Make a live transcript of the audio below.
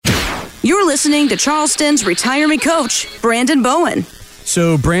You're listening to Charleston's retirement coach, Brandon Bowen.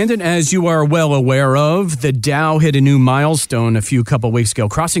 So, Brandon, as you are well aware of, the Dow hit a new milestone a couple weeks ago,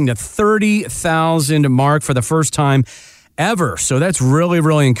 crossing the 30,000 mark for the first time ever. So that's really,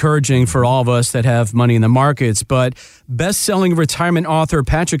 really encouraging for all of us that have money in the markets. But best-selling retirement author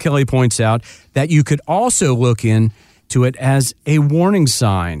Patrick Kelly points out that you could also look into it as a warning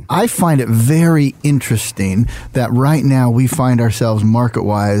sign. I find it very interesting that right now we find ourselves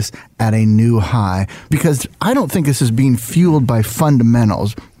market-wise at a new high, because I don't think this is being fueled by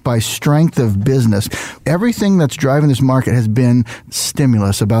fundamentals, by strength of business. Everything that's driving this market has been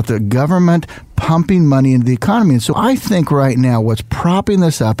stimulus, about the government pumping money into the economy. And so I think right now what's propping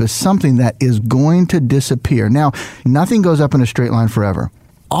this up is something that is going to disappear. Now, nothing goes up in a straight line forever.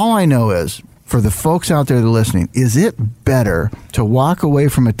 All I know is, for the folks out there that are listening, is it better to walk away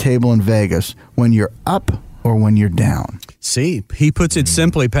from a table in Vegas when you're up or when you're down? See, he puts it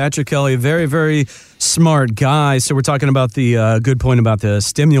simply. Patrick Kelly, a very, very smart guy. So we're talking about the good point about the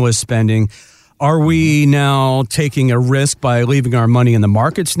stimulus spending. Are we now taking a risk by leaving our money in the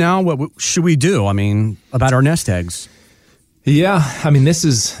markets now? What should we do? I mean, about our nest eggs? Yeah, I mean, this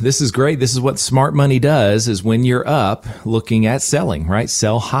is great. This is what smart money does, is when you're up, looking at selling, right?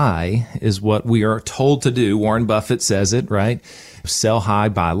 Sell high is what we are told to do. Warren Buffett says it, right? Sell high,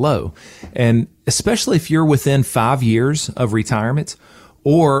 buy low. And especially if you're within 5 years of retirement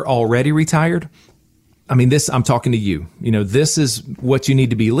or already retired, I mean, I'm talking to you. This is what you need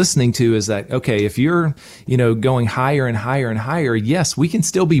to be listening to, is that, okay, if you're, going higher and higher and higher, yes, we can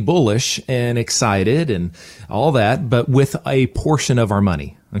still be bullish and excited and all that, but with a portion of our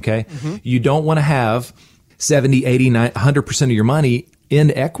money, okay? Mm-hmm. You don't want to have 70, 80, 100% of your money in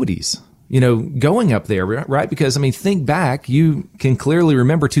equities, going up there, right? Because, think back, you can clearly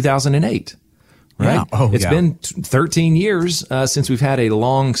remember 2008. Right? Yeah. It's been 13 years since we've had a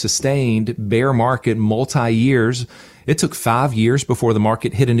long, sustained bear market, multi-years. It took 5 years before the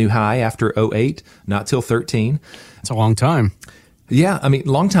market hit a new high after 2008, not till 13. It's a long time. Yeah,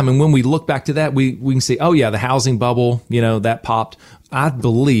 long time. And when we look back to that, we can see, oh, yeah, the housing bubble, that popped. I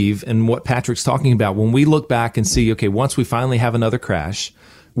believe in what Patrick's talking about. When we look back and see, okay, once we finally have another crash,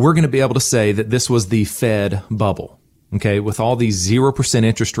 we're going to be able to say that this was the Fed bubble. Okay, with all these 0%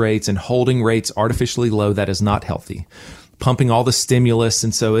 interest rates and holding rates artificially low, that is not healthy. Pumping all the stimulus,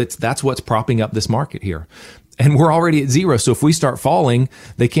 and so that's what's propping up this market here. And we're already at zero, so if we start falling,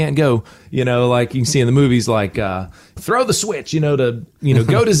 they can't go, like you can see in the movies, like throw the switch, to go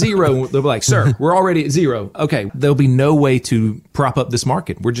to zero. They'll be like, sir, we're already at zero. Okay, there'll be no way to prop up this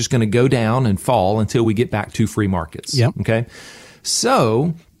market. We're just going to go down and fall until we get back to free markets. Yep. Okay,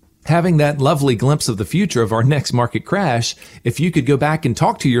 so having that lovely glimpse of the future of our next market crash, if you could go back and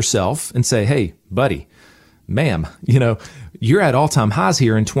talk to yourself and say, hey, buddy, ma'am, you're at all-time highs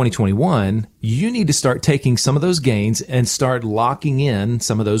here in 2021. You need to start taking some of those gains and start locking in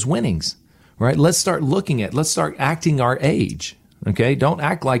some of those winnings, right? Let's start acting our age, okay? Don't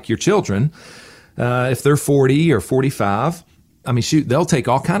act like your children. If they're 40 or 45, they'll take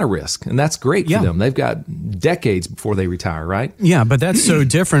all kind of risk, and that's great for them. They've got decades before they retire, right? Yeah, but that's so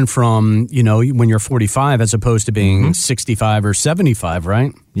different from, when you're 45 as opposed to being 65 or 75,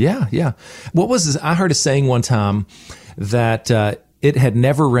 right? Yeah. What was this? I heard a saying one time that it had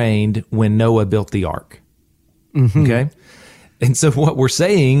never rained when Noah built the ark. Mm-hmm. Okay? And so what we're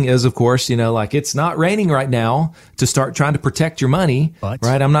saying is, of course, it's not raining right now to start trying to protect your money, right?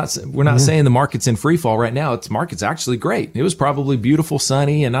 We're not saying the market's in free fall right now. Market's actually great. It was probably beautiful,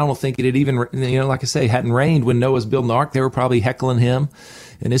 sunny, and I don't think it had even, like I say, hadn't rained when Noah's building the ark. They were probably heckling him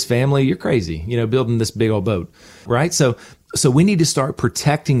and his family. You're crazy, building this big old boat, right? So we need to start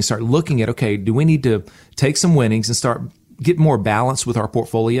protecting, start looking at, okay, do we need to take some winnings and start get more balance with our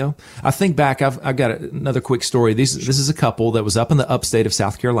portfolio? I think back, I've got another quick story. This is a couple that was up in the upstate of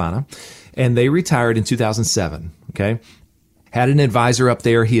South Carolina, and they retired in 2007, okay? Had an advisor up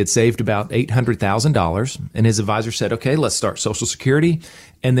there. He had saved about $800,000, and his advisor said, okay, let's start Social Security,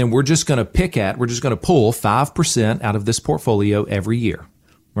 and then we're just going to pull 5% out of this portfolio every year.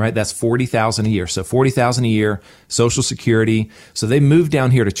 Right, that's $40,000 a year. So $40,000 a year, Social Security. So they moved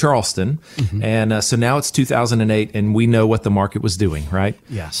down here to Charleston, and so now it's 2008, and we know what the market was doing. Right?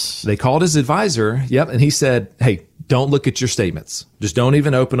 Yes. They called his advisor. Yep, and he said, "Hey, don't look at your statements. Just don't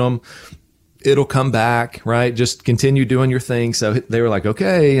even open them. It'll come back. Right? Just continue doing your thing." So they were like,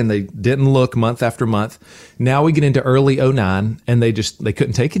 "Okay," and they didn't look month after month. Now we get into early 2009, and they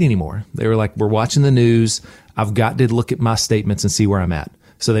couldn't take it anymore. They were like, "We're watching the news. I've got to look at my statements and see where I'm at."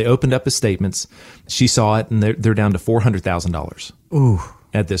 So they opened up his statements. She saw it, and they're down to $400,000. Ooh!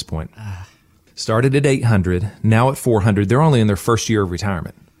 At this point, started at $800, now at $400. They're only in their first year of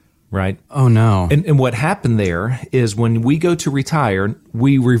retirement. right? Oh, no. And what happened there is when we go to retire,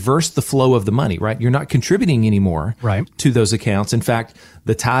 we reverse the flow of the money, right? You're not contributing anymore to those accounts. In fact,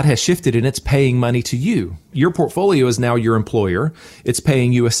 the tide has shifted and it's paying money to you. Your portfolio is now your employer. It's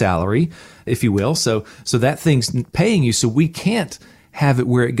paying you a salary, if you will. So that thing's paying you. So we can't have it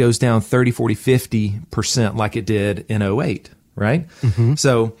where it goes down 30, 40, 50% like it did in 2008, right? Mm-hmm.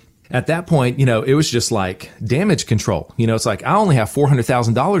 So at that point, it was just like damage control. It's like I only have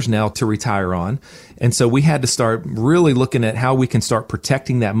 $400,000 now to retire on. And so we had to start really looking at how we can start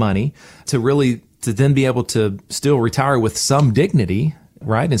protecting that money to then be able to still retire with some dignity,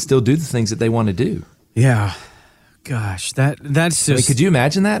 right? And still do the things that they want to do. Yeah. Gosh, that's just... could you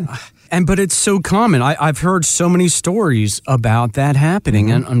imagine that? But it's so common. I've heard so many stories about that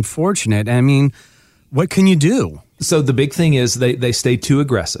happening, and unfortunate. I mean, what can you do? So the big thing is they stay too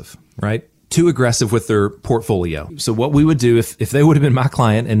aggressive, right? Too aggressive with their portfolio. So what we would do if they would have been my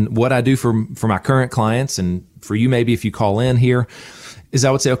client, and what I do for my current clients, and for you maybe if you call in here, is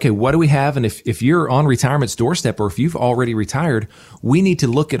I would say, okay, what do we have? And if you're on retirement's doorstep, or if you've already retired, we need to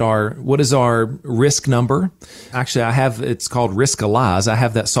look at what is our risk number. Actually, it's called Riskalyze. I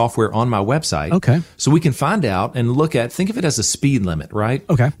have that software on my website. Okay. So we can find out and think of it as a speed limit, right?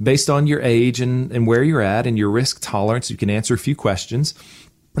 Okay. Based on your age and where you're at and your risk tolerance, you can answer a few questions.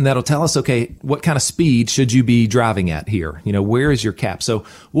 And that'll tell us, okay, what kind of speed should you be driving at here? Where is your cap? So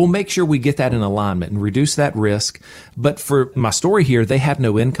we'll make sure we get that in alignment and reduce that risk. But for my story here, they had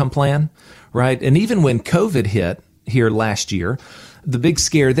no income plan, right? And even when COVID hit here last year, the big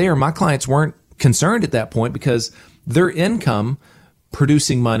scare there, my clients weren't concerned at that point because their income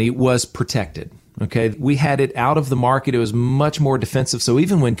producing money was protected. Okay. We had it out of the market. It was much more defensive. So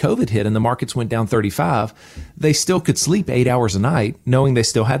even when COVID hit and the markets went down 35, they still could sleep 8 hours a night, knowing they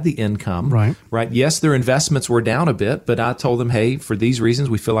still had the income. Right. Yes, their investments were down a bit, but I told them, hey, for these reasons,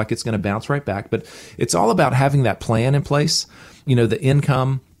 we feel like it's going to bounce right back. But it's all about having that plan in place, the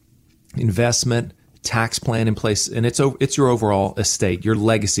income, investment, tax plan in place. And it's your overall estate, your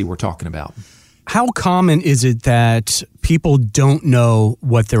legacy we're talking about. How common is it that people don't know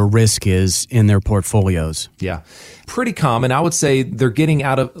what their risk is in their portfolios? Yeah, pretty common. I would say they're getting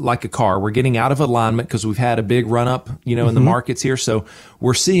out of, like a car, we're getting out of alignment because we've had a big run up, in the markets here. So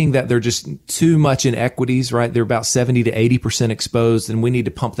we're seeing that they're just too much in equities, right? They're about 70 to 80% exposed, and we need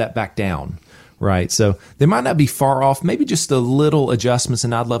to pump that back down. Right. So they might not be far off, maybe just a little adjustments.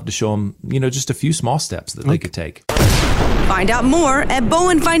 And I'd love to show them, just a few small steps that they could take. Find out more at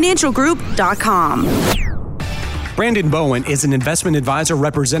BowenFinancialGroup.com. Brandon Bowen is an investment advisor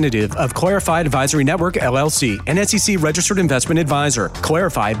representative of Clarified Advisory Network, LLC, an SEC-registered investment advisor.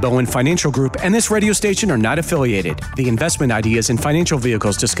 Clarified, Bowen Financial Group, and this radio station are not affiliated. The investment ideas and financial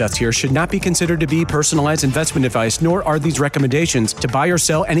vehicles discussed here should not be considered to be personalized investment advice, nor are these recommendations to buy or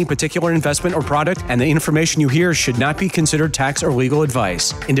sell any particular investment or product, and the information you hear should not be considered tax or legal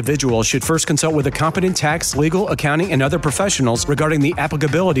advice. Individuals should first consult with a competent tax, legal, accounting, and other professionals regarding the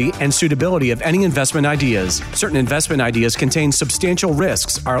applicability and suitability of any investment ideas. Certain investment ideas contain substantial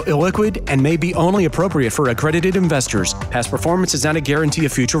risks, are illiquid, and may be only appropriate for accredited investors. Past performance is not a guarantee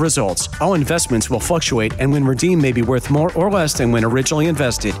of future results. All investments will fluctuate and when redeemed may be worth more or less than when originally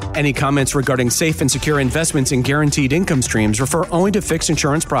invested. Any comments regarding safe and secure investments and guaranteed income streams refer only to fixed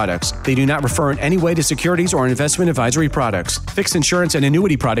insurance products. They do not refer in any way to securities or investment advisory products. Fixed insurance and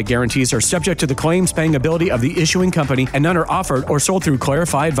annuity product guarantees are subject to the claims paying ability of the issuing company, and none are offered or sold through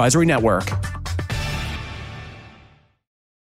Clarified Advisory Network.